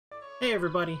Hey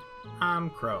everybody, I'm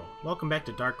Crow. Welcome back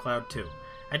to Dark Cloud 2.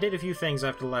 I did a few things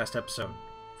after the last episode.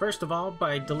 First of all,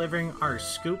 by delivering our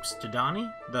scoops to Donnie,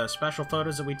 the special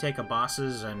photos that we take of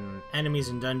bosses and enemies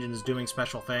in dungeons doing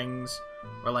special things,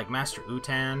 or like Master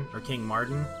Utan or King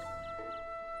Martin,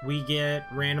 we get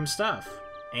random stuff.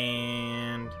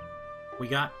 And we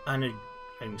got an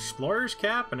explorer's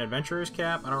cap, an adventurer's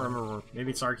cap, I don't remember,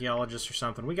 maybe it's archaeologist or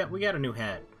something. We got a new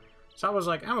hat. So I was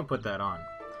like, I'm gonna put that on.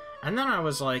 And then I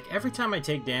was like, every time I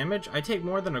take damage, I take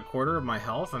more than a quarter of my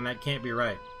health, and that can't be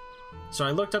right. So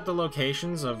I looked up the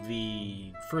locations of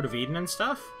the Fruit of Eden and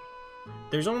stuff.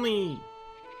 There's only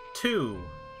 2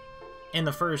 in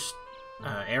the first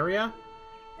area.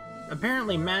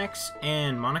 Apparently Max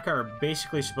and Monica are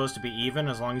basically supposed to be even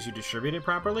as long as you distribute it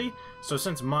properly. So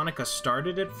since Monica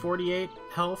started at 48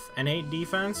 health and 8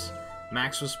 defense,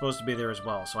 Max was supposed to be there as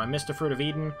well. So I missed a Fruit of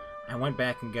Eden, I went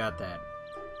back and got that.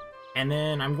 And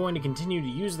then I'm going to continue to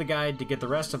use the guide to get the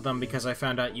rest of them because I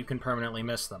found out you can permanently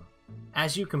miss them.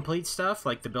 As you complete stuff,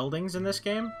 like the buildings in this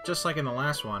game, just like in the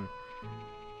last one,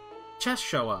 chests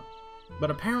show up. But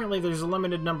apparently there's a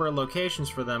limited number of locations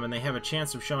for them and they have a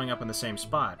chance of showing up in the same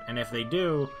spot. And if they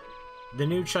do, the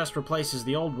new chest replaces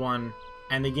the old one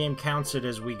and the game counts it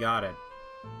as we got it.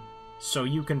 So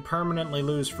you can permanently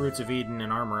lose Fruits of Eden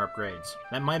and armor upgrades.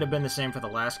 That might have been the same for the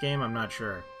last game, I'm not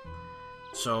sure.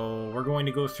 So we're going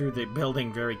to go through the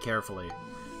building very carefully.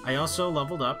 I also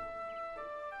leveled up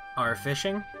our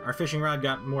fishing. Our fishing rod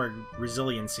got more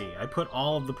resiliency. I put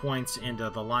all of the points into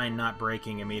the line not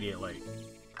breaking immediately.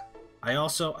 I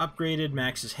also upgraded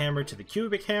Max's hammer to the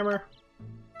cubic hammer.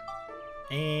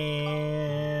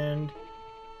 And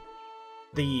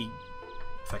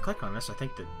if I click on this, I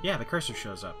think that, yeah, the cursor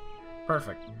shows up.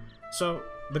 Perfect. So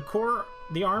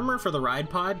the armor for the ride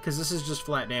pod, because this is just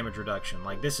flat damage reduction.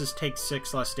 Like, this is take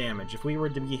 6 less damage. If we were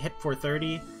to be hit for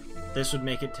 30, this would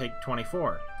make it take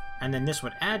 24. And then this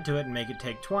would add to it and make it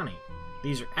take 20.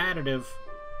 These are additive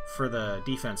for the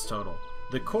defense total.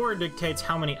 The core dictates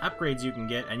how many upgrades you can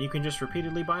get, and you can just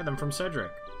repeatedly buy them from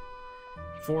Cedric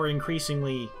for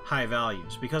increasingly high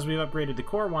values. Because we've upgraded the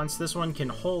core once, this one can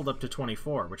hold up to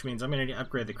 24, which means I'm going to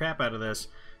upgrade the crap out of this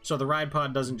so the ride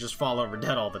pod doesn't just fall over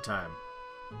dead all the time.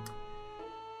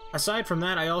 Aside from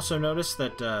that, I also noticed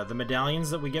that the medallions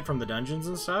that we get from the dungeons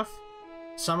and stuff,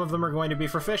 some of them are going to be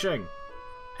for fishing.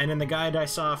 And in the guide I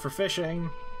saw for fishing,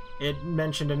 it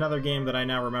mentioned another game that I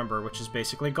now remember, which is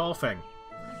basically golfing.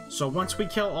 So once we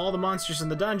kill all the monsters in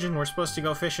the dungeon, we're supposed to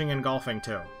go fishing and golfing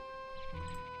too.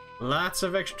 Lots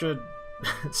of extra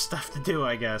stuff to do,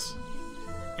 I guess.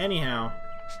 Anyhow,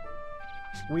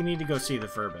 we need to go see the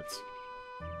Furbits.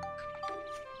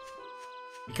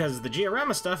 Because the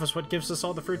Giorama stuff is what gives us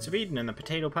all the Fruits of Eden and the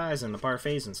potato pies and the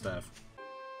parfaits and stuff.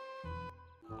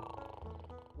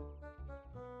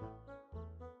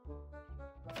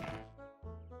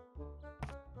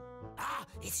 Ah,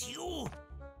 it's you!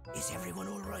 Is everyone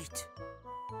all right?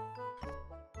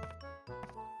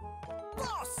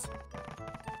 Boss!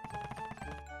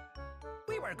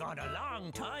 We were gone a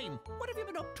long time. What have you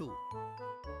been up to?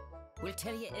 We'll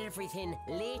tell you everything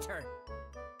later.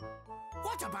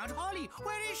 What about Holly?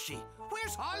 Where is she?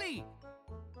 Where's Holly?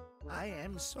 I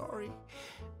am sorry,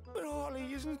 but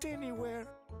Holly isn't anywhere.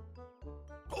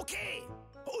 Okay,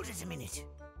 hold it a minute.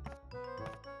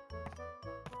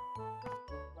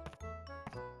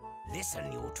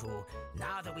 Listen, you two,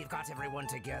 now that we've got everyone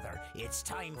together, it's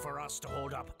time for us to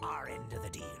hold up our end of the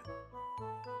deal.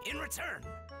 In return,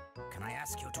 can I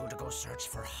ask you two to go search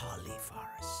for Holly for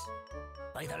us?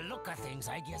 By the look of things,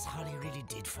 I guess Holly really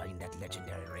did find that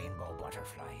legendary rainbow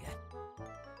butterfly.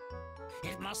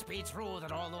 It must be true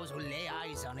that all those who lay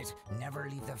eyes on it never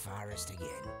leave the forest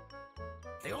again.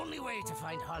 The only way to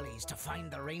find Holly is to find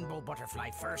the rainbow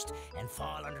butterfly first and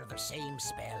fall under the same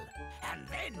spell. And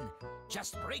then,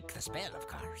 just break the spell, of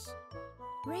course.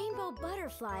 Rainbow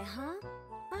butterfly, huh?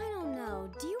 I don't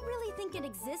know. Do you really think it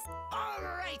exists?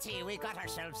 Alrighty, we got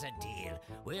ourselves a deal.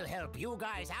 We'll help you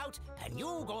guys out, and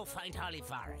you go find Holly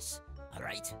for us.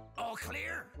 Alright? All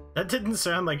clear? That didn't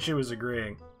sound like she was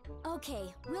agreeing.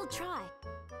 Okay, we'll try.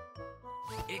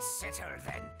 It's settled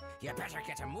then. You better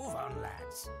get a move on,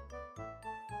 lads.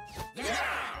 Yeah!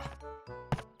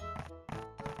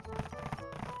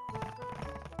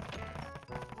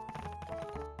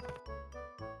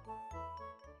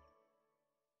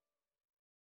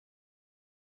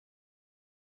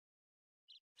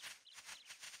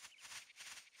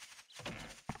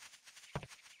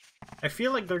 I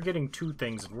feel like they're getting 2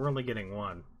 things and we're only getting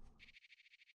 1.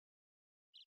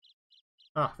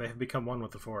 Ah, they have become one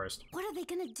with the forest. What are they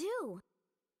gonna do?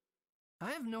 I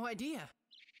have no idea.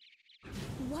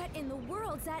 What in the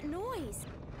world's that noise?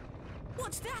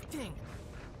 What's that thing?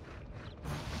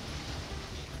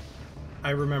 I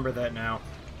remember that now.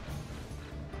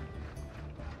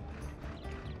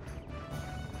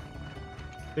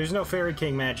 There's no Fairy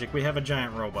King magic, we have a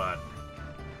giant robot.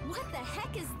 What the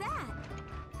heck is that?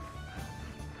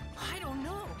 I don't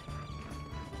know.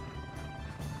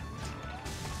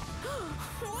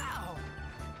 Wow!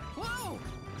 Whoa!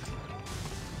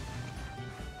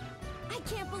 I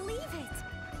can't believe it!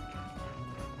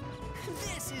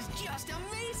 This is just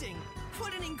amazing!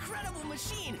 What an incredible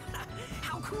machine!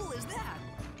 How cool is that?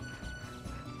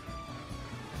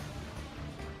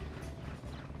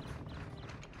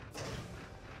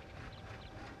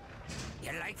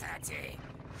 You like that, eh?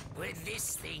 With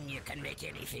this thing, you can make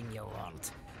anything you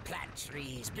want. Plant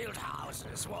trees, build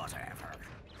houses, whatever.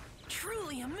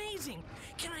 Truly amazing!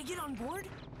 Can I get on board?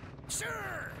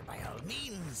 Sure, by all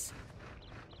means.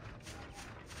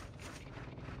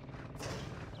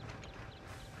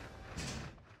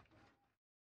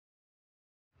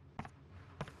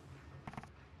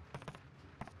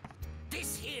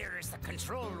 This here is the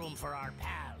control room for our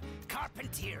pal,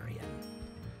 Carpenterion.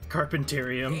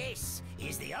 Carpenterium. This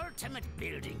is the ultimate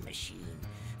building machine,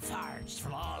 forged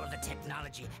from all of the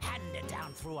technology handed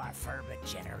down through our fervent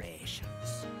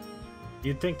generations.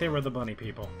 You'd think they were the bunny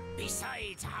people.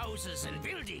 Besides houses and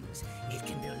buildings, it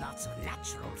can build lots of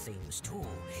natural things too,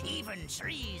 even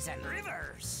trees and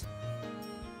rivers.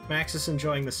 Max is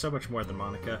enjoying this so much more than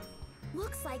Monica.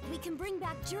 Looks like we can bring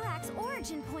back Jurak's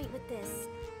origin point with this.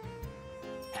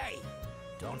 Hey,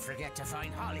 don't forget to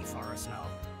find Holly for us now.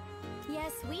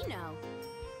 Yes, we know.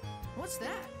 What's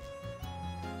that?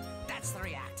 That's the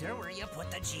reactor where you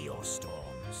put the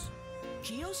geostones.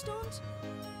 Geostones?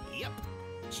 Yep.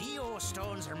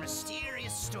 Geostones are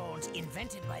mysterious stones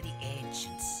invented by the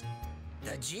ancients.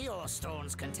 The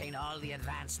geostones contain all the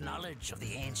advanced knowledge of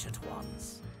the ancient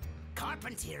ones.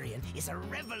 Carpenterion is a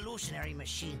revolutionary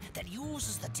machine that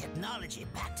uses the technology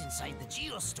packed inside the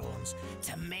geostones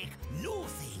to make new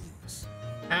things.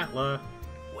 Atla.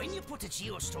 When you put a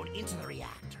geostone into the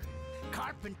reactor,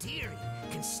 Carpenterion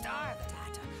can store the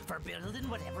data for building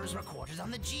whatever is recorded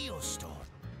on the geostone.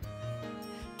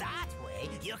 That way,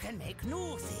 you can make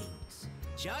new things.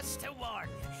 Just to warn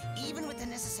you, even with the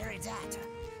necessary data,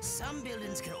 some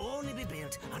buildings can only be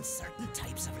built on certain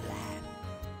types of land.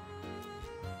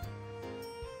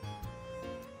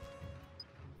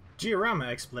 Diorama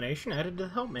explanation added to the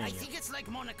help I menu. think it's like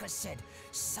Monica said,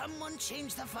 someone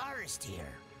changed the forest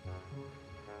here.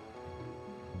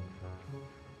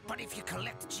 But if you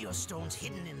collect geostones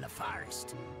hidden in the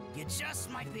forest, you just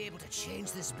might be able to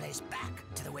change this place back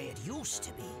to the way it used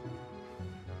to be.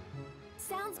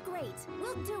 Sounds great.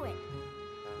 We'll do it.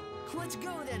 Let's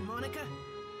go then, Monica.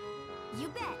 You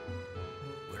bet.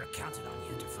 We're counting on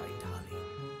you to find Holly.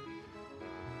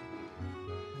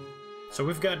 So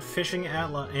we've got fishing,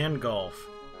 Atla, and golf.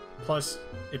 Plus,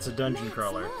 it's a dungeon Max,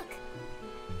 crawler. Look.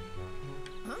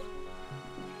 Huh?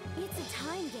 It's a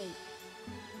time gate.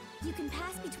 You can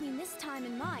pass between this time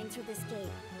and mine through this gate.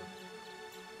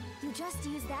 You just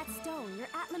use that stone, your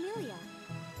Atlamilia.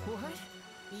 What?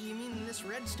 You mean this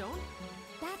red stone?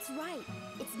 That's right.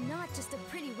 It's not just a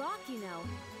pretty rock, you know.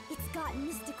 It's got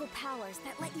mystical powers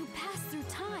that let you pass through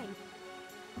time.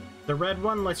 The red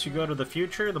one lets you go to the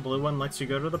future, the blue one lets you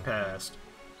go to the past.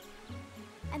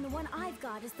 And the one I've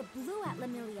got is the blue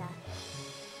Atlamilia.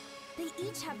 They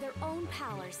each have their own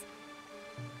powers.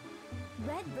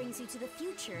 Red brings you to the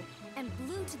future, and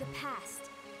blue to the past.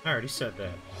 I already said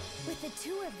that. With the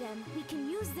two of them, we can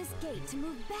use this gate to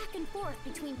move back and forth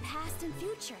between past and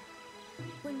future.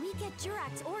 When we get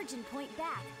Jurak's origin point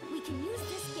back, we can use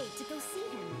this gate to go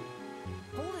see him.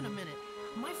 Hold on a minute.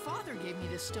 My father gave me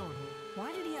this stone.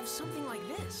 Why did he have something like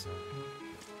this?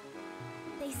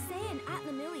 They say an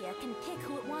Atlamilia can pick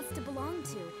who it wants to belong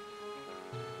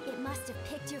to. It must have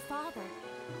picked your father.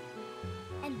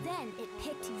 And then it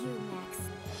picked you, Max.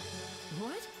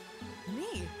 What?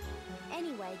 Me?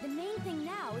 Anyway, the main thing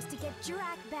now is to get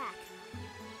Jurak back.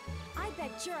 I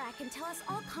bet Jurak can tell us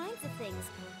all kinds of things.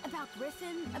 About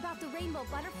Griffin, about the rainbow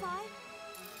butterfly.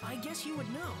 I guess you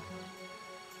would know.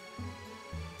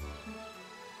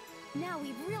 Now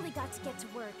we've really got to get to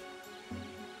work.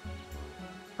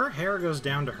 Her hair goes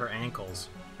down to her ankles.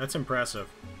 That's impressive.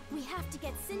 We have to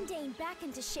get Sindane back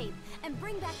into shape and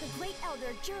bring back the Great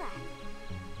Elder Jurak.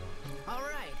 All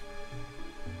right.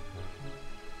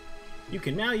 You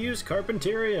can now use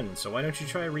Carpenterion, so why don't you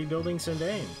try rebuilding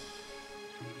Sindane?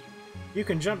 You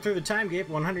can jump through the time gate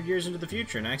 100 years into the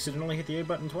future and accidentally hit the A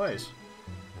button twice.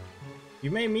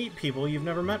 You may meet people you've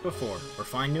never met before, or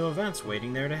find new events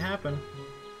waiting there to happen.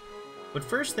 But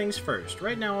first things first,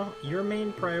 right now, your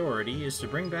main priority is to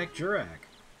bring back Jurak.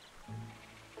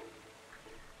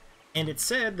 And it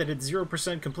said that at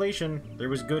 0% completion, there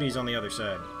was goodies on the other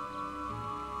side.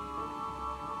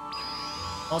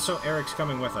 Also, Eric's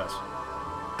coming with us.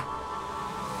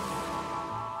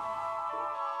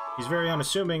 He's very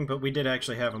unassuming, but we did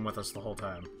actually have him with us the whole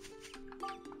time.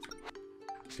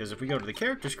 Because if we go to the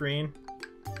character screen,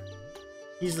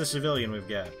 he's the civilian we've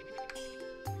got.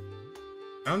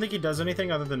 I don't think he does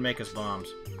anything other than make us bombs.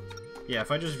 Yeah,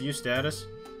 if I just view status,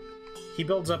 he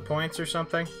builds up points or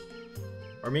something.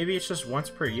 Or maybe it's just once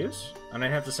per use, and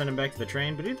I'd have to send him back to the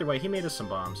train, but either way, he made us some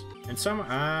bombs. And some...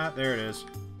 ah, there it is.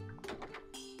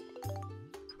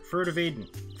 Fruit of Eden.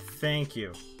 Thank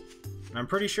you. And I'm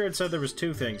pretty sure it said there was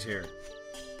 2 things here.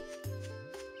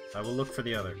 I will look for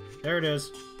the other. There it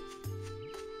is.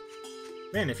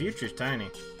 Man, the future's tiny.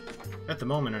 At the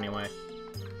moment, anyway.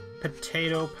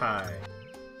 Potato pie.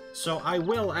 So I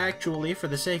will actually, for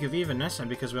the sake of evenness, and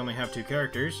because we only have 2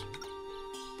 characters,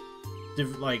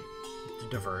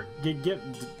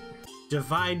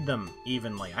 divide them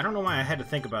evenly. I don't know why I had to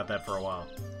think about that for a while.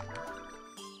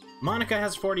 Monica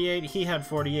has 48, he had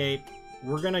 48.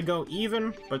 We're gonna go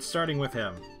even, but starting with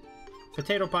him.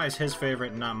 Potato pie is his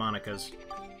favorite, not Monica's.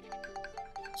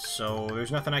 So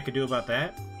there's nothing I could do about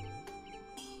that.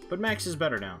 But Max is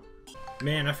better now.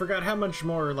 Man, I forgot how much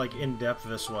more, like, in-depth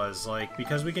this was. Like,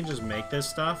 because we can just make this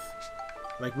stuff,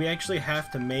 like, we actually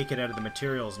have to make it out of the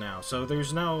materials now. So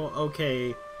there's no,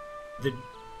 okay, the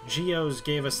Geos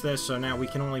gave us this, so now we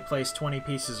can only place 20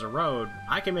 pieces of road.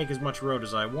 I can make as much road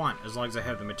as I want, as long as I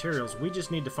have the materials. We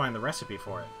just need to find the recipe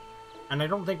for it. And I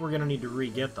don't think we're going to need to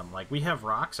re-get them. Like, we have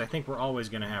rocks. I think we're always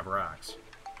going to have rocks.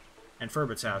 And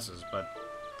Furbit's houses, but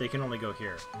they can only go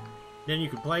here. Then you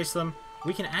can place them.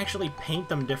 We can actually paint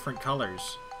them different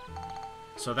colors.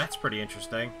 So that's pretty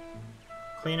interesting.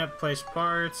 Clean up, place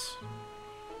parts.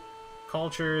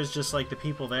 Culture is just like the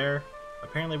people there.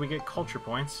 Apparently we get culture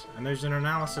points, and there's an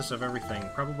analysis of everything,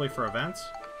 probably for events.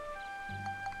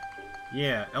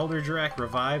 Yeah, Elder Dirac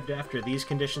revived after these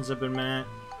conditions have been met.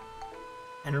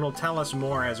 And it'll tell us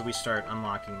more as we start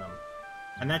unlocking them.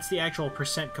 And that's the actual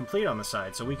percent complete on the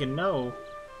side, so we can know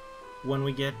when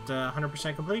we get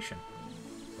 100% completion.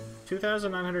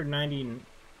 2,990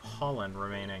 Holland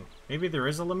remaining. Maybe there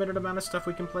is a limited amount of stuff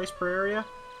we can place per area?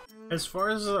 As far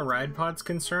as the ride pod's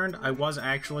concerned, I was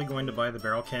actually going to buy the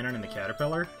barrel cannon and the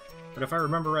caterpillar, but if I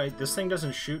remember right, this thing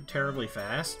doesn't shoot terribly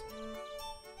fast,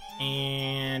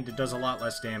 and it does a lot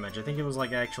less damage. I think it was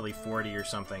like actually 40 or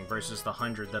something versus the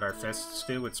 100 that our fists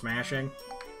do with smashing.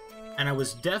 And I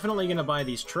was definitely going to buy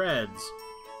these treads,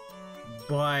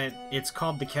 but it's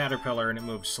called the caterpillar and it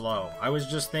moves slow. I was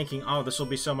just thinking, oh, this will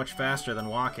be so much faster than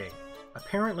walking.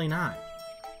 Apparently not.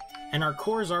 And our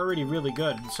core is already really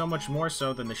good, so much more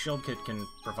so than the shield kit can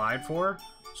provide for.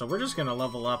 So we're just going to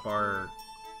level up our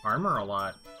armor a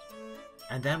lot.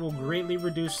 And that will greatly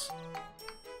reduce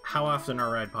how often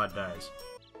our ride pod dies.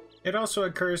 It also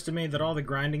occurs to me that all the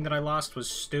grinding that I lost was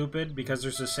stupid because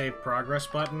there's a save progress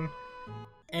button.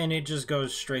 And it just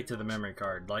goes straight to the memory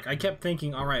card. Like, I kept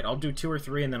thinking, alright, I'll do 2 or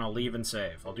 3 and then I'll leave and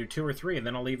save. I'll do 2 or 3 and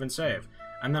then I'll leave and save.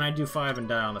 And then I do 5 and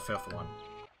die on the 5th one.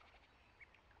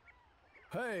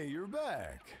 Hey, you're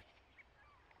back.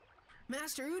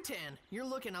 Master Utan, you're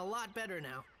looking a lot better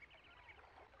now.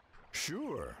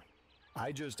 Sure.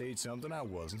 I just ate something I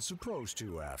wasn't supposed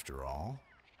to, after all.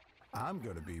 I'm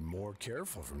gonna be more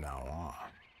careful from now on.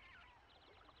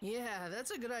 Yeah,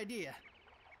 that's a good idea.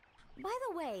 By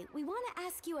the way, we want to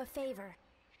ask you a favor.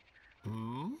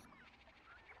 Hmm?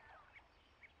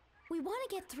 We want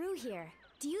to get through here.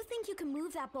 Do you think you can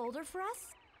move that boulder for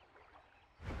us?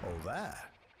 Oh,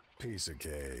 that? Piece of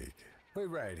cake. Wait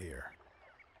right here.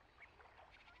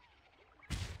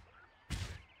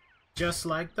 Just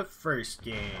like the first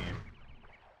game.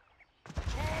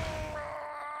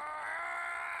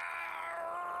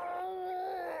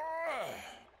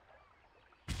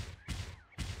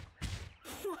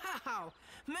 Wow!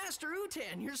 Master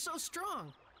Utan, you're so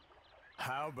strong!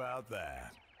 How about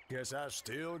that? Guess I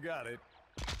still got it.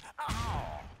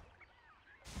 Ow!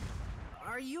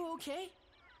 Are you okay?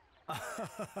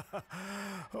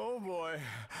 Oh boy,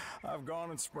 I've gone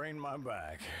and sprained my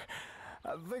back.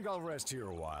 I think I'll rest here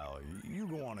a while. You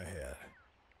go on ahead.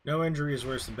 No injury is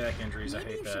worse than back injuries. Maybe I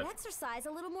hate you that. should exercise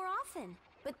a little more often.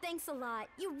 But thanks a lot.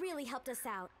 You really helped us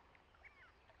out.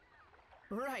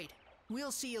 Right.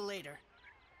 We'll see you later.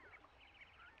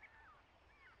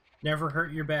 Never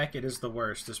hurt your back, it is the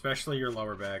worst, especially your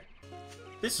lower back.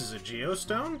 This is a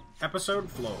Geostone? Episode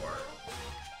Floor.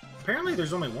 Apparently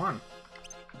there's only one.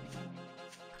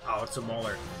 Oh, it's a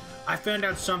molar. I found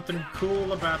out something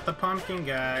cool about the pumpkin,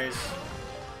 guys.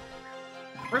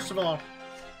 First of all,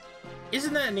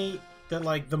 isn't that neat that,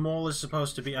 like, the mole is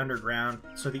supposed to be underground,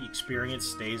 so the experience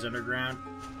stays underground.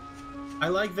 I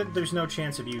like that there's no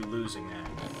chance of you losing that.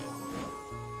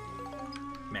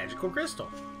 Magical crystal.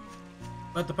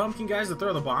 But the pumpkin guys that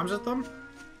throw the bombs at them?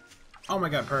 Oh my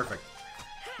god, perfect.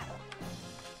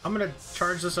 I'm gonna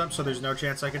charge this up so there's no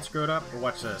chance I can screw it up, but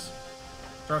watch this.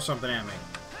 Throw something at me.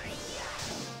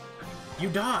 You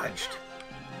dodged!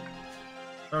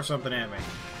 Throw something at me.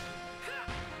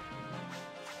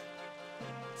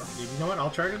 You know what?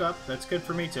 I'll charge it up. That's good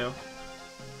for me, too.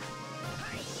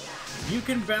 You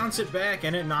can bounce it back,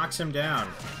 and it knocks him down.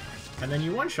 And then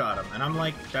you one-shot him. And I'm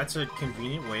like, that's a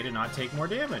convenient way to not take more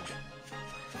damage.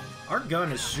 Our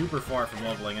gun is super far from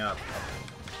leveling up.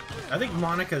 I think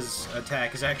Monica's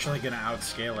attack is actually going to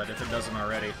outscale it if it doesn't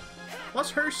already.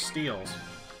 Plus her steals.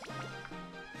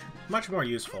 Much more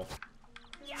useful.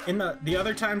 In the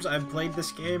other times I've played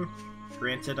this game,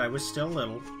 granted I was still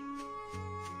little,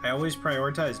 I always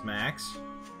prioritized Max,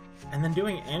 and then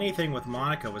doing anything with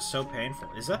Monica was so painful.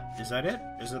 Is that it?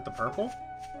 Is it the purple?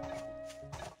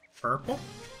 Purple?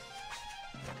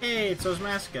 Hey, it's those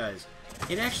mask guys.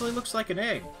 It actually looks like an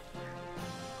egg.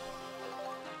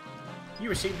 You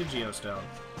received a geostone.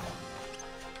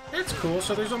 That's cool,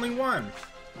 so there's only one.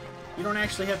 You don't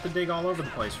actually have to dig all over the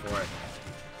place for it.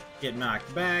 Get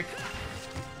knocked back,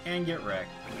 and get wrecked.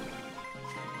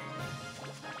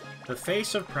 The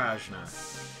face of Prajna.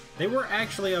 They were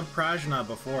actually of Prajna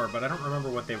before, but I don't remember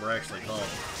what they were actually called.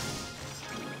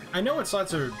 I know it's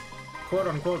lots of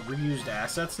quote-unquote reused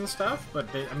assets and stuff,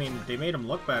 but they made them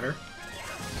look better.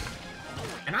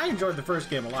 And I enjoyed the first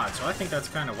game a lot, so I think that's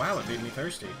kind of wow, it made me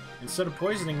thirsty. Instead of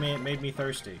poisoning me, it made me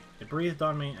thirsty. It breathed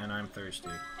on me, and I'm thirsty.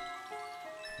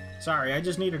 Sorry, I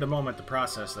just needed a moment to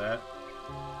process that.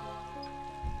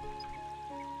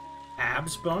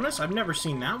 Abs bonus? I've never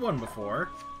seen that one before.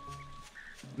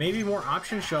 Maybe more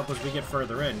options show up as we get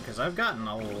further in, because I've gotten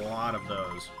a lot of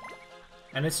those.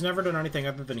 And it's never done anything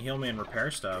other than heal me and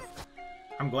repair stuff.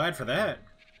 I'm glad for that.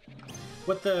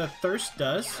 What the thirst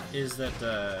does is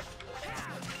that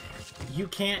you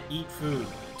can't eat food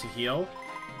to heal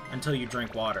until you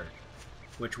drink water.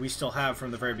 Which we still have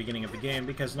from the very beginning of the game,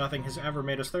 because nothing has ever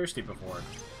made us thirsty before.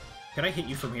 Could I hit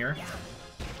you from here?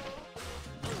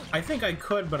 I think I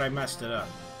could, but I messed it up.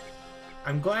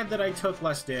 I'm glad that I took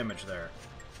less damage there.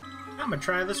 I'm gonna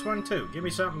try this one too. Give me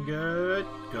something good.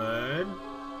 Good.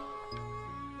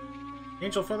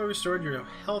 Angel Feather restored your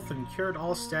health and cured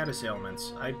all status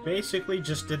ailments. I basically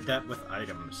just did that with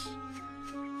items.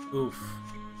 Oof.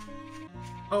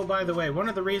 Oh, by the way, one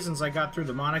of the reasons I got through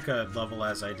the Monica level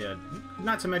as I did,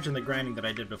 not to mention the grinding that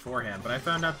I did beforehand, but I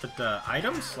found out that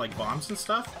items, like bombs and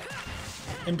stuff,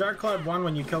 in Dark Cloud 1,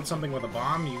 when you killed something with a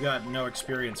bomb, you got no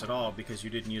experience at all because you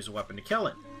didn't use a weapon to kill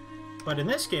it. But in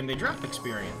this game, they drop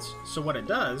experience. So what it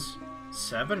does,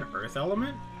 7 Earth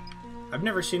Element? I've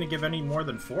never seen it give any more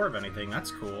than 4 of anything, that's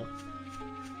cool.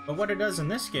 But what it does in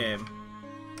this game...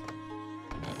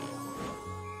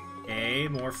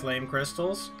 more Flame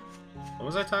Crystals. What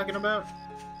was I talking about?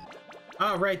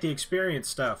 Oh, right, the experience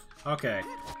stuff. Okay.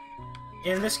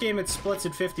 In this game, it splits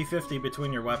it 50-50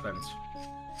 between your weapons.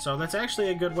 So that's actually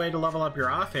a good way to level up your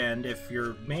offhand if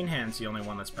your main hand's the only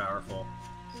one that's powerful.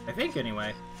 I think,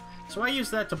 anyway. So I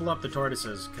use that to blow up the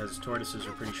tortoises, because tortoises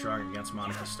are pretty strong against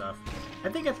Monica's stuff. I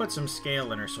think I put some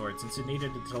scale in her sword, since it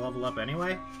needed it to level up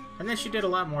anyway, and then she did a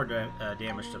lot more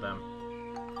damage to them.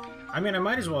 I mean, I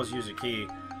might as well use a key,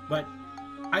 but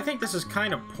I think this is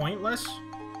kind of pointless,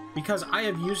 because I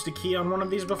have used a key on one of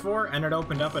these before, and it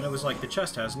opened up and it was like, the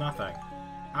chest has nothing.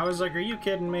 I was like, are you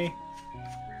kidding me?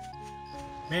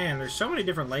 Man, there's so many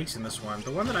different lakes in this one.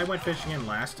 The one that I went fishing in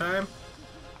last time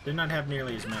did not have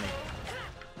nearly as many.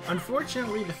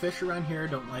 Unfortunately, the fish around here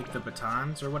don't like the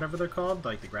batons, or whatever they're called,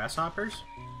 like the grasshoppers.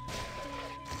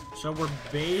 So we're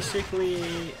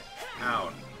basically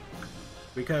out.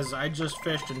 Because I just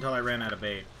fished until I ran out of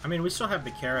bait. I mean, we still have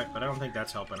the carrot, but I don't think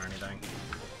that's helping or anything.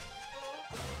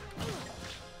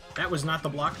 That was not the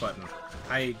block button.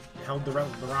 I held the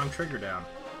wrong trigger down.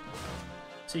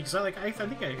 See, because I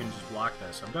think I can just block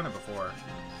this. I've done it before.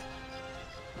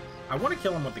 I want to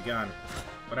kill him with the gun,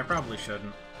 but I probably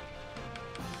shouldn't.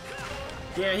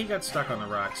 Yeah, he got stuck on the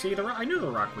rock. See, I knew the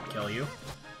rock would kill you.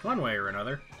 One way or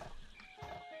another.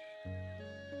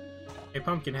 Hey,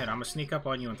 Pumpkinhead, I'm gonna sneak up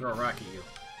on you and throw a rock at you.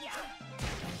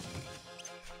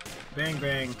 Bang,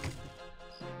 bang.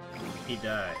 He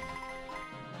died.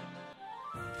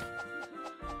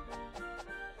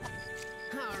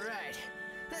 Alright.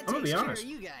 I'm gonna be honest.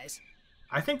 You guys.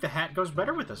 I think the hat goes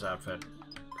better with this outfit.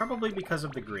 Probably because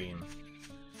of the green.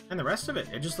 And the rest of it,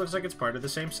 it just looks like it's part of the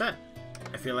same set.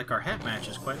 I feel like our hat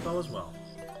matches quite well as well.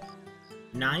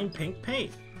 9 pink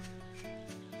paint.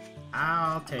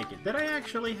 I'll take it. Did I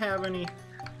actually have any?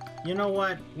 You know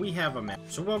what? We have a minute.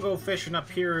 So we'll go fishing up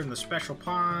here in the special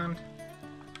pond.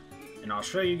 And I'll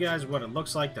show you guys what it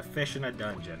looks like to fish in a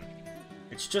dungeon.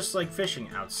 It's just like fishing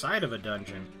outside of a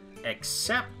dungeon,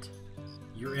 except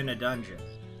you're in a dungeon.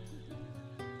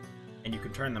 And you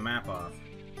can turn the map off.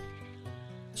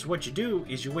 So what you do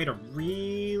is you wait a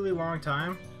really long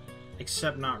time,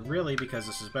 except not really because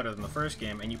this is better than the first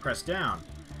game, and you press down.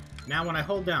 Now when I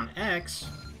hold down X,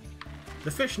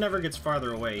 the fish never gets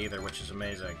farther away either, which is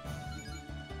amazing.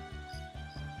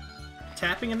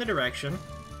 Tapping in the direction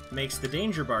makes the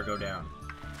danger bar go down.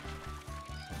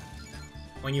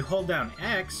 When you hold down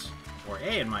X, or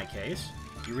A in my case,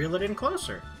 you reel it in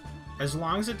closer. As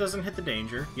long as it doesn't hit the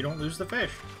danger, you don't lose the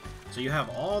fish. So you have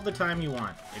all the time you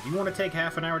want. If you want to take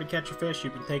half an hour to catch a fish, you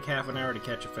can take half an hour to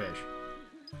catch a fish.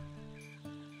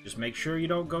 Just make sure you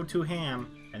don't go too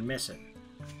ham and miss it.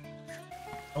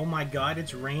 Oh my god,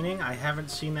 it's raining? I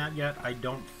haven't seen that yet, I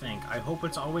don't think. I hope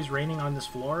it's always raining on this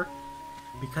floor,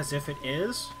 because if it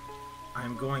is,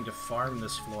 I'm going to farm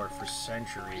this floor for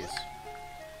centuries.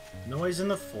 Noise in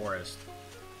the forest.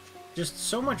 Just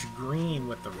so much green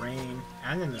with the rain,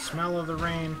 and then the smell of the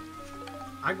rain.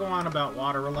 I go on about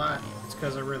water a lot. It's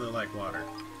because I really like water.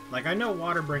 Like, I know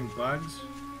water brings bugs,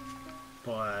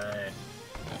 but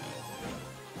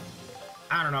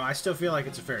I don't know, I still feel like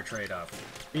it's a fair trade-off.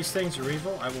 These things are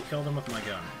evil, I will kill them with my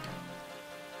gun.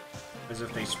 Because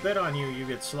if they spit on you, you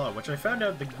get slow, which I found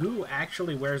out the goo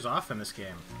actually wears off in this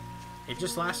game. It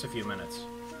just lasts a few minutes,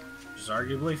 which is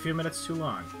arguably a few minutes too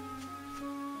long.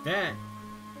 That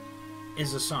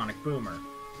is a sonic bomber.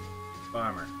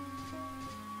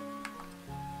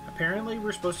 Apparently,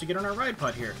 we're supposed to get on our ride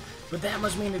pod here, but that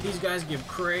must mean that these guys give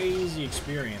crazy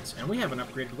experience, and we have an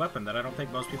upgraded weapon that I don't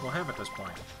think most people have at this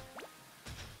point.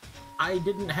 I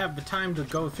didn't have the time to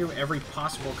go through every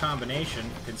possible combination,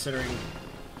 considering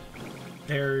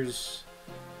there's,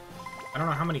 I don't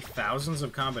know how many thousands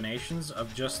of combinations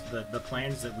of just the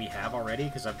plans that we have already,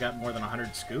 because I've got more than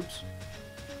 100 scoops.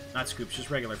 Not scoops,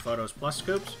 just regular photos plus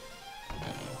scoops.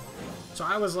 So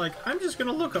I was like, I'm just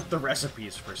gonna look up the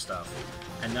recipes for stuff.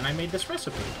 And then I made this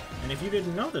recipe. And if you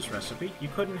didn't know this recipe, you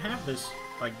couldn't have this,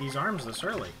 like, these arms this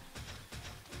early.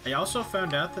 I also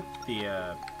found out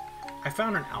that I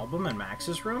found an album in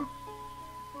Max's room.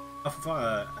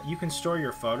 You can store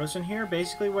your photos in here.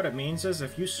 Basically what it means is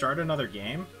if you start another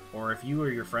game, or if you or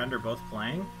your friend are both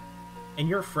playing, and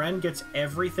your friend gets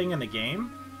everything in the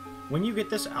game, when you get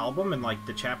this album in, like,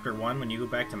 the chapter 1, when you go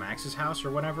back to Max's house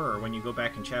or whatever, or when you go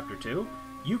back in chapter 2,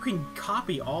 you can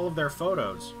copy all of their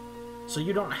photos, so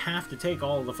you don't have to take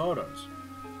all of the photos.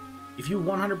 If you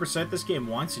 100% this game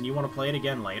once and you want to play it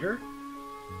again later,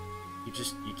 you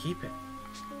keep it.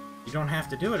 You don't have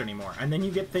to do it anymore. And then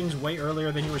you get things way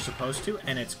earlier than you were supposed to,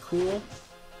 and it's cool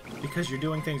because you're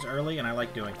doing things early, and I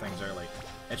like doing things early.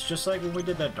 It's just like when we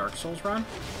did that Dark Souls run,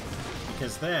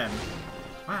 because then...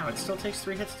 Wow, it still takes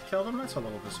 3 hits to kill them? That's a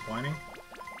little disappointing.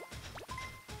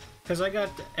 Because I got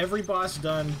every boss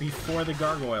done before the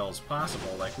gargoyles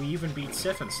possible. Like, we even beat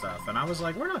Sif and stuff. And I was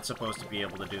like, we're not supposed to be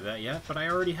able to do that yet, but I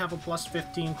already have a plus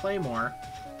 15 claymore,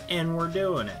 and we're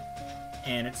doing it.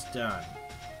 And it's done.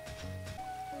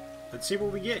 Let's see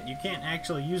what we get. You can't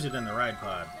actually use it in the ride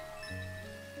pod.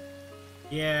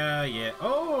 Yeah.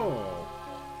 Oh!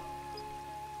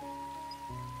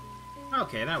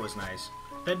 Okay, that was nice.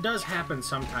 That does happen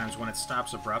sometimes when it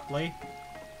stops abruptly,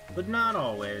 but not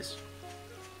always.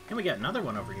 And we got another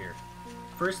one over here.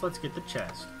 First, let's get the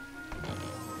chest.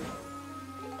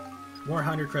 More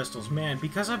 100 crystals. Man,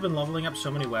 because I've been leveling up so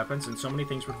many weapons and so many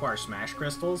things require smash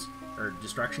crystals, or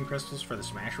destruction crystals for the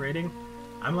smash rating,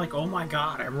 I'm like, oh my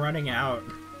god, I'm running out.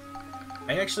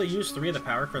 I actually used 3 of the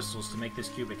power crystals to make this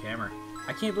cubic hammer.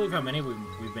 I can't believe how many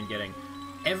we've been getting.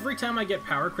 Every time I get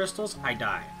power crystals, I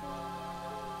die.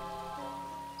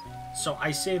 So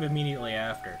I save immediately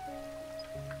after.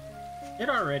 It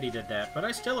already did that, but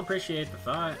I still appreciate the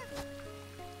thought.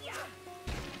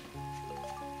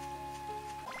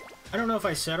 I don't know if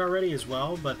I said already as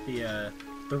well, but the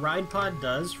ride pod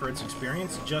does, for its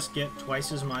experience, just get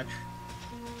twice as much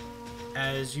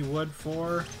as you would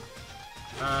for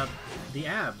the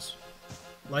abs.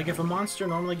 Like, if a monster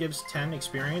normally gives 10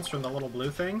 experience from the little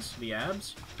blue things, the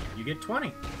abs, you get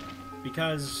 20.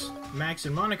 Because Max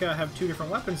and Monica have 2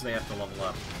 different weapons they have to level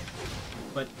up.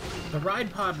 But the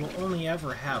ride pod will only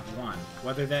ever have 1,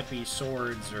 whether that be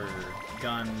swords or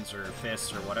guns or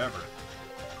fists or whatever.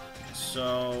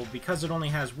 So, because it only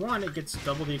has 1, it gets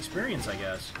double the experience, I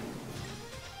guess.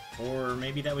 Or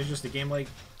maybe that was just a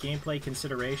gameplay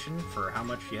consideration for how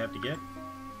much you have to get.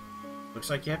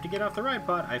 Looks like you have to get off the ride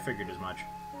pod. I figured as much.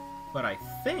 But I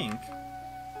think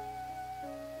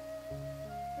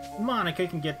Monica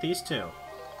can get these too.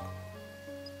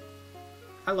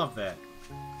 I love that.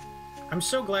 I'm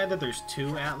so glad that there's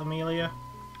two Atlamelia.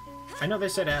 I know they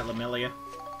said Atlamelia,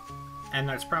 and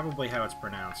that's probably how it's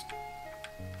pronounced.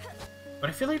 But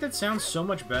I feel like that sounds so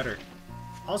much better.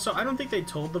 Also, I don't think they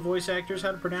told the voice actors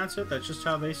how to pronounce it. That's just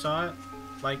how they saw it.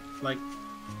 Like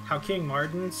how King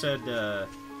Martin said the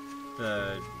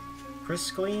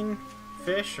Priscline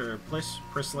fish, or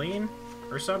Prisline,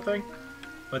 or something.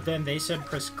 But then they said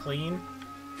Priscline.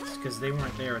 It's because they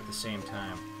weren't there at the same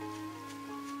time.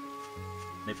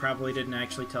 They probably didn't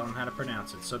actually tell him how to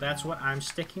pronounce it. So that's what I'm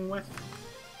sticking with.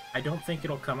 I don't think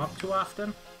it'll come up too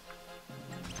often,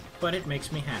 but it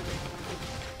makes me happy.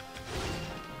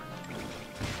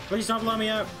 Please don't blow me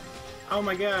up! Oh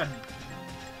my god!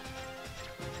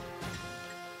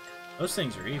 Those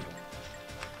things are evil.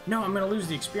 No, I'm gonna lose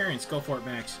the experience. Go for it,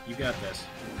 Max. You got this.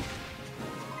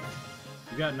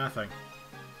 You got nothing.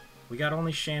 We got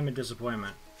only shame and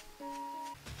disappointment.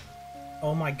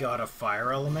 Oh my god, a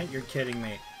fire element? You're kidding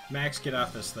me. Max, get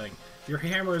off this thing. Your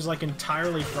hammer is like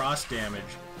entirely frost damage.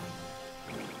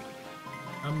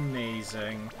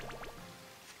 Amazing.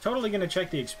 Totally gonna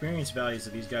check the experience values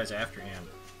of these guys afterhand.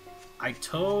 I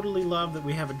totally love that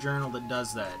we have a journal that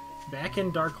does that. Back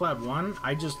in Dark Cloud 1,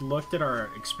 I just looked at our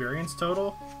experience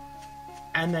total,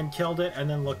 and then killed it, and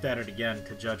then looked at it again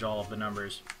to judge all of the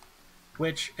numbers.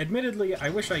 Which, admittedly, I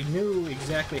wish I knew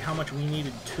exactly how much we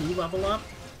needed to level up.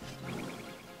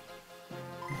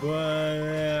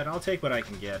 But I'll take what I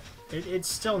can get. It's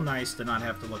still nice to not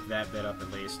have to look that bit up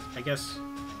at least. I guess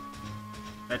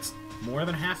that's more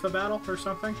than half the battle or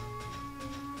something?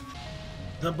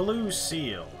 The Blue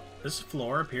Seal. This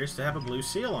floor appears to have a blue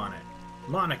seal on it.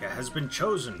 Monica has been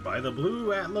chosen by the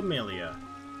Blue Atlamelia.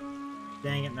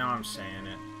 Dang it, now I'm saying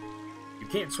it. You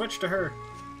can't switch to her.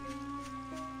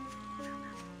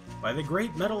 By the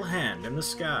Great Metal Hand in the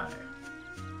Sky.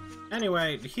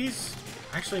 Anyway, he's...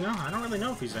 Actually, no, I don't really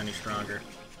know if he's any stronger.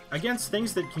 Against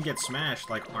things that can get smashed,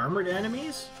 like armored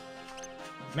enemies?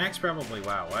 Max probably...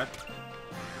 Wow, what?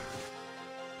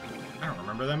 I don't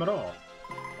remember them at all.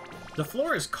 The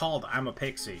floor is called I'm a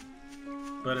Pixie.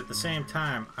 But at the same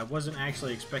time, I wasn't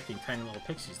actually expecting tiny little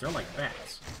pixies. They're like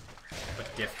bats. But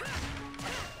different.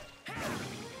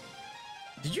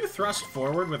 Did you thrust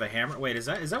forward with a hammer? Wait, is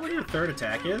that what your third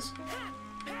attack is?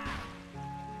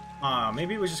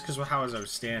 Maybe it was just because of how I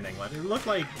was standing. Like, it looked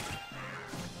like...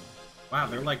 Wow,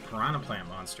 they're like piranha plant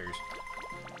monsters.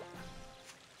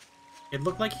 It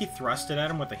looked like he thrusted at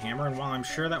him with a hammer, and while I'm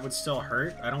sure that would still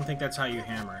hurt, I don't think that's how you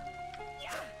hammer.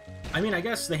 I mean, I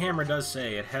guess the hammer does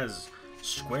say it has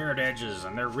squared edges,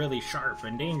 and they're really sharp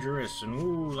and dangerous, and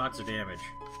ooh, lots of damage.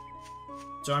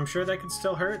 So I'm sure that could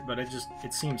still hurt, but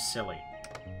it seems silly.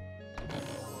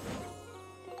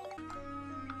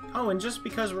 Oh, and just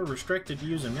because we're restricted to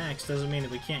using Max doesn't mean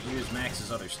that we can't use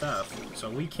Max's other stuff. So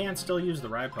we can still use the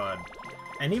ride pod.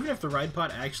 And even if the ride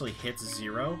pod actually hits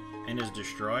 0 and is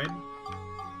destroyed,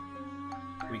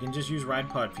 we can just use ride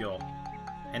pod fuel.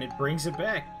 And it brings it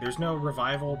back. There's no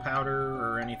revival powder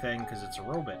or anything because it's a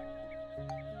robot.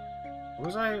 What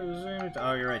was I?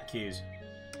 Oh, you're right, keys.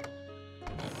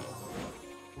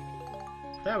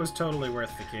 That was totally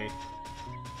worth the key.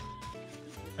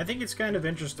 I think it's kind of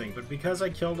interesting, but because I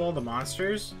killed all the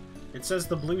monsters, it says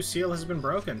the blue seal has been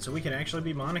broken, so we can actually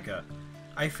be Monica.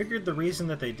 I figured the reason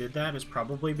that they did that is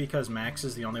probably because Max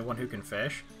is the only one who can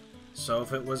fish. So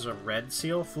if it was a red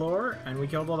seal floor, and we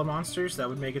killed all the monsters, that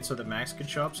would make it so that Max could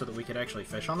show up so that we could actually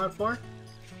fish on that floor.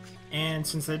 And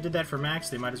since they did that for Max,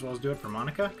 they might as well do it for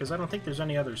Monica, because I don't think there's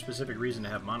any other specific reason to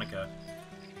have Monica.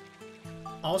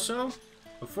 Also,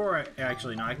 before I...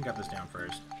 Actually, no, I can cut this down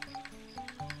first.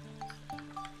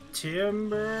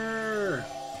 Timber!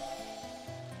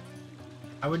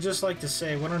 I would just like to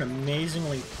say, what an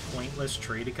amazingly pointless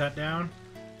tree to cut down.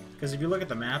 Because if you look at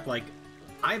the map, like,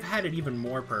 I've had it even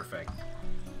more perfect.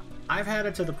 I've had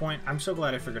it to the point, I'm so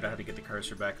glad I figured out how to get the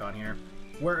cursor back on here,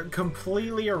 where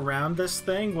completely around this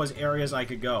thing was areas I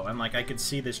could go, and like I could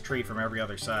see this tree from every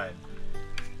other side.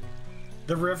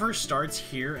 The river starts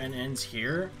here and ends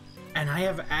here, and I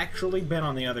have actually been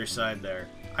on the other side there.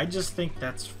 I just think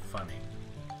that's funny.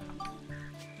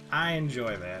 I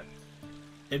enjoy that.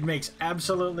 It makes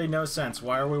absolutely no sense.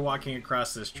 Why are we walking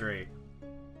across this tree?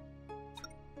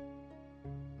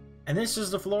 And this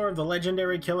is the floor of the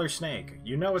legendary killer snake.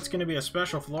 You know it's going to be a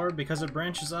special floor because it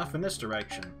branches off in this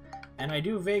direction. And I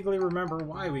do vaguely remember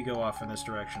why we go off in this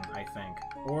direction, I think.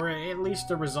 Or at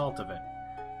least a result of it.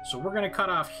 So we're going to cut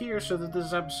off here so that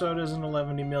this episode isn't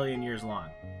 11 million years long.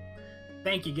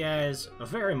 Thank you guys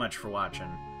very much for watching.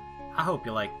 I hope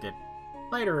you liked it.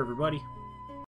 Later, everybody.